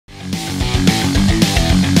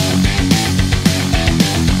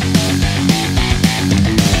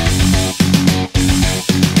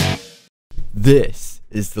This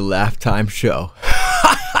is the LaughTimeShow.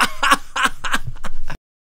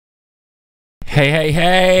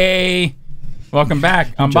 Hey. Welcome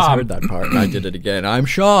back. I'm Just Bob. heard that part and I did it again. I'm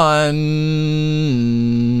Sean.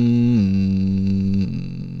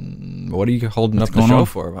 What are you holding up the show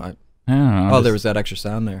for? I don't know. There was that extra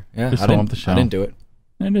sound there. Yeah, just holding up the show. I didn't do it.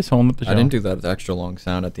 Just holding up the show. I didn't do that extra long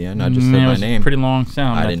sound at the end. I just said my name. Pretty long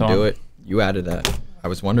sound. I didn't do it. You added that. I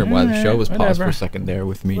was wondering why the show was paused for a second there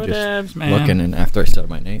with me just looking, and after I said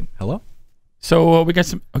my name. Hello? So we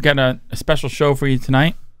got a special show for you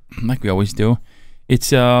tonight, like we always do. It's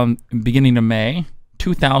beginning of May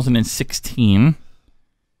 2016.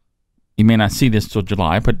 You may not see this till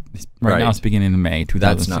July, but right now it's beginning of May 2016.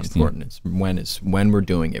 That's not important. It's when we're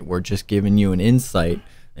doing it. We're just giving you an inside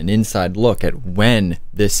look at when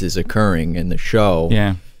this is occurring in the show.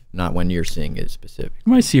 Yeah. Not when you're seeing it specific.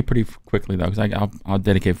 You might see it pretty quickly though, because I'll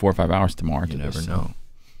dedicate 4 or 5 hours tomorrow. You never know.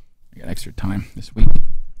 I got extra time this week.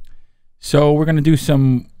 So we're gonna do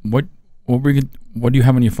some what do you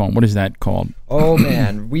have on your phone? What is that called? Oh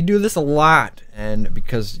man, we do this a lot, and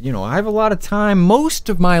because I have a lot of time. Most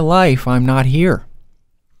of my life, I'm not here.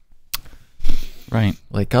 Right.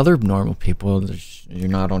 Like other normal people, you're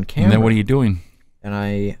not on camera. And then what are you doing?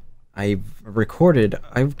 And I've recorded.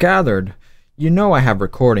 I've gathered. I have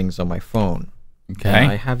recordings on my phone. Okay.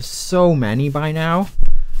 And I have so many by now,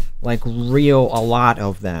 like a lot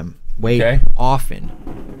of them. Often.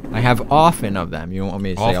 I have often of them. You don't want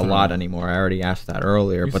me to say a lot anymore. I already asked that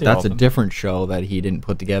earlier, but that's a different show that he didn't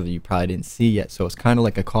put together. You probably didn't see yet, so it's kind of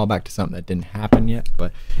like a callback to something that didn't happen yet,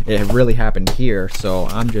 but it really happened here. So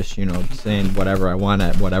I'm just saying whatever I want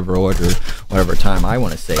at whatever order, whatever time I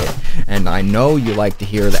want to say it. And I know you like to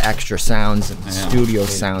hear the extra sounds and studio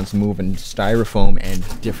sounds, moving styrofoam and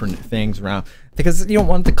different things around. Because you don't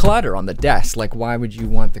want the clutter on the desk. Like, why would you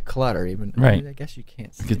want the clutter? Even right? I guess you can't.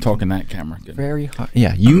 You could talk in that camera. Good. Very hard.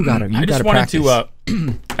 Yeah, you gotta. I just wanted to.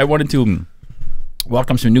 I wanted to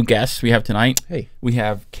welcome some new guests we have tonight. Hey, we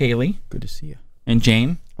have Kaylee. Good to see you. And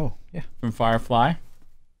Jane. Oh yeah. From Firefly.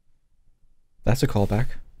 That's a callback.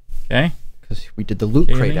 Okay. Because we did the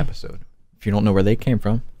Loot Crate episode. If you don't know where they came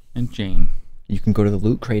from. And Jane. You can go to the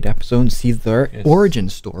Loot Crate episode and see their origin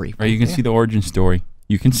story. Right. You can see the origin story.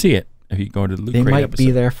 You can see it. If you go to the Loot Crate episode. They might be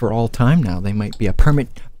episode. there for all time now. They might be a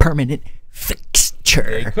permanent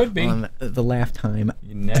fixture. They could be on the LaughTime.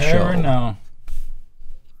 You never know.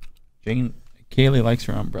 Kaylee likes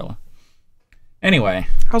her umbrella. Anyway,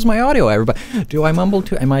 how's my audio, everybody? Do I mumble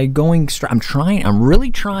too? Am I going straight? I'm trying. I'm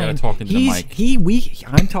really trying. Talking to the mic.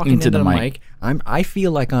 I'm talking into the mic. I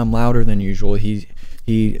feel like I'm louder than usual. He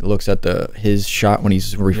looks at his shot when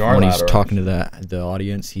he's talking to the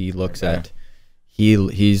audience. He looks at.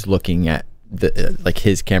 He's looking at like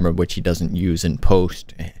his camera, which he doesn't use in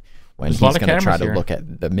post. When he's gonna try to look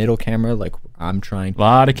at the middle camera, like I'm trying. A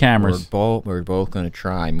lot of cameras. We're both gonna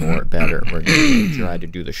try better. We're gonna try to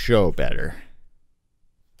do the show better.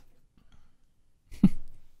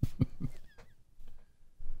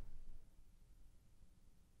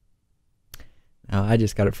 Now I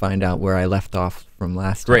just got to find out where I left off from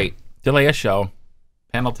last time. Great. Delay a show.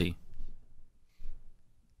 Penalty.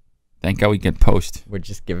 Thank God we get post. We're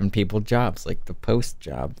just giving people jobs, like the post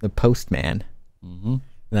job, the postman. Mm-hmm.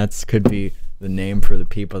 That could be the name for the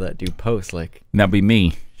people that do post. Like that'd be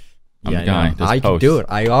me. I'm the guy. I could do it.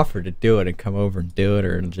 I offered to do it and come over and do it,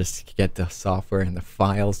 or just get the software and the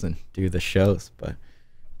files and do the shows, but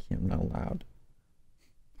I'm not allowed.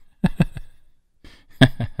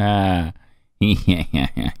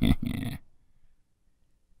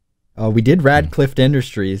 Oh, we did Radcliffe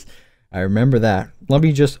Industries. I remember that. Let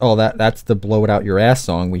me just... Oh, that's the Blow It Out Your Ass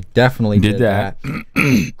song. We definitely did that.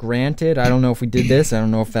 Granted, I don't know if we did this. I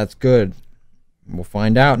don't know if that's good. We'll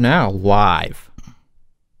find out now, live.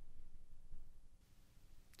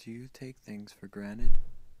 Do you take things for granted?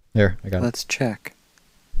 Here, I got it. Let's check.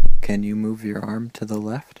 Can you move your arm to the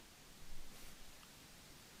left?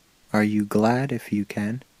 Are you glad if you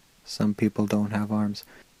can? Some people don't have arms.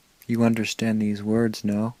 You understand these words,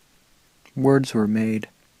 no? Words were made.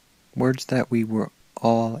 Words that we were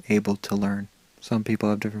all able to learn. Some people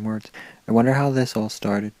have different words. I wonder how this all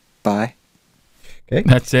started. Bye. Okay.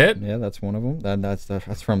 That's it? Yeah, that's one of them. That's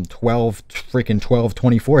from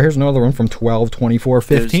 12/24. Here's another one from 12/24/15.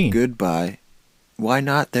 There's goodbye. Why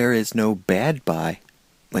not there is no bad bye?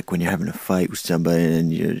 Like when you're having a fight with somebody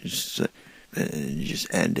and you just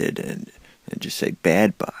end it and just say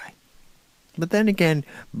bad bye. But then again,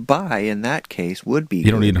 bye in that case would be.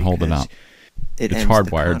 You don't need to hold it up. It's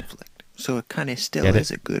hardwired. So it kind of still is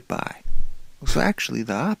a goodbye. So actually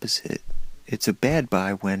the opposite. It's a bad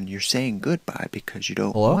bye when you're saying goodbye because you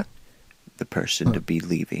don't want the person to be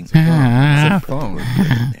leaving. Phone.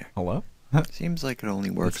 Hello? Seems like it only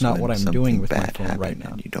works. It's not what I'm doing with my phone right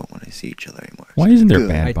now. And you don't want to see each other anymore. Why isn't there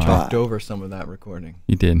bad? I talked over some of that recording.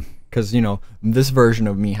 You did. Because, you know, this version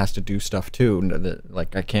of me has to do stuff too.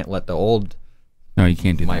 Like, I can't let the old... No, you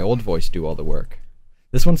can't do my old voice do all the work.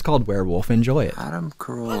 This one's called Werewolf. Enjoy it. Adam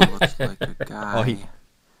Carolla looks like a guy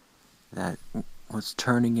that was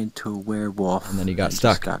turning into a werewolf. And then he got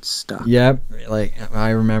stuck. Just got stuck. Yep. Like, I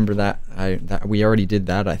remember that. We already did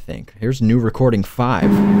that, I think. Here's new recording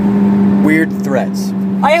 5. Weird threats.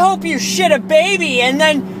 I hope you shit a baby and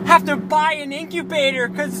then have to buy an incubator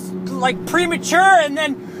because it's like premature and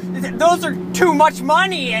then those are too much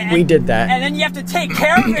money. And, we did that. And then you have to take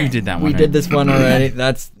care of it. You did that one. We did this one already.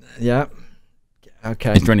 That's, yeah.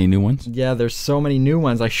 Okay. Is there any new ones? Yeah, there's so many new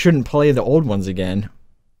ones. I shouldn't play the old ones again.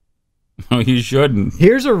 No, you shouldn't.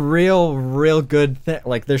 Here's a real good thing.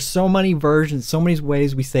 Like, there's so many versions, so many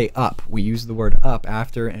ways we say up. We use the word up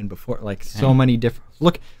after and before. Like, so many different...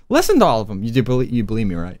 Look, listen to all of them. You believe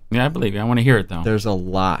me, right? Yeah, I believe you. I want to hear it, though. There's a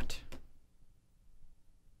lot.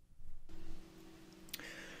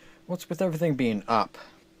 What's with everything being up?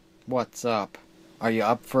 What's up? Are you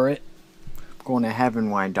up for it? Going to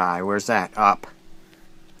heaven, why die? Where's that? Up.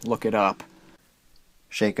 Look it up.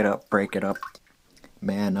 Shake it up, break it up.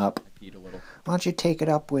 Man up. I peed a little. Why don't you take it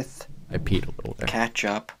up with... I peed a little there. Catch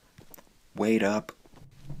up. Wait up.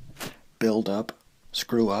 Build up.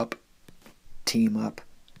 Screw up. Team up.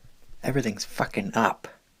 Everything's fucking up.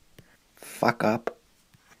 Fuck up.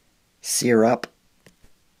 Sear up.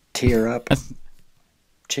 Tear up.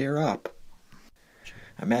 Cheer up.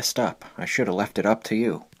 I messed up. I should have left it up to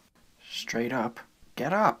you. Straight up.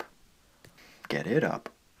 Get up. Get it up.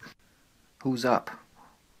 Who's up?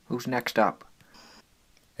 Who's next up?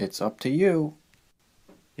 It's up to you.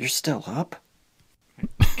 You're still up?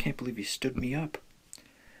 I can't believe you stood me up.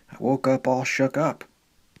 I woke up all shook up.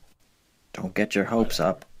 Don't get your hopes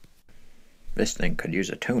up. This thing could use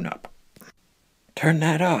a tune-up. Turn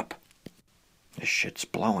that up. This shit's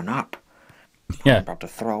blowing up. Yeah. I'm about to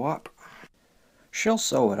throw up. She'll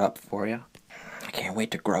sew it up for you. I can't wait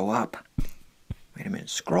to grow up. Wait a minute,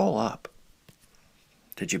 scroll up.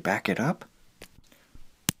 Did you back it up?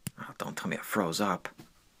 Oh, don't tell me it froze up.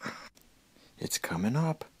 It's coming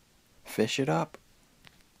up. Fish it up.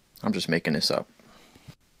 I'm just making this up.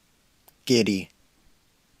 Giddy.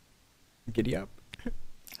 Giddy up.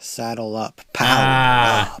 Saddle up.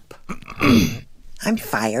 Power up. I'm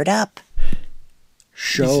fired up.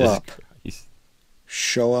 Show up.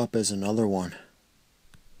 Show up is another one.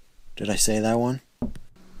 Did I say that one?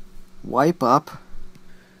 Wipe up.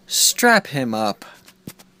 Strap him up.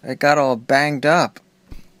 I got all banged up.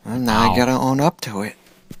 And now I gotta own up to it.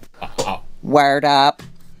 Wired up.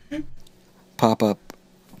 Pop up.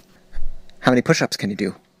 How many push-ups can you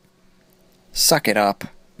do? Suck it up.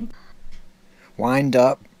 Wind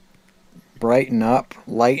up. Brighten up.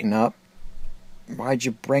 Lighten up. Why'd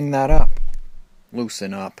you bring that up?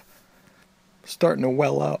 Loosen up. Starting to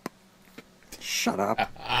well up. Shut up.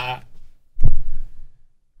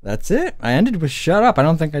 That's it. I ended with shut up. I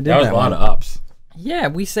don't think I did that. That was a lot of ups. Yeah,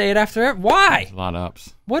 we say it after it. Why? A lot of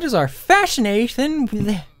ups. What is our fascination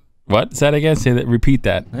with... What? Say that again. Say that. Repeat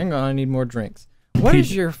that. Hang on, I need more drinks. What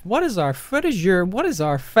is our fascination? What is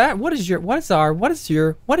your fascination? What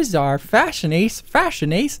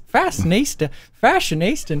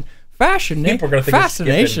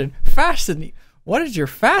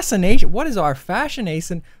is our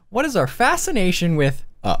fascination? What is our fascination with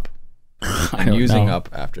up? I'm using up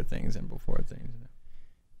after things and before things.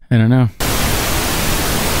 I don't know.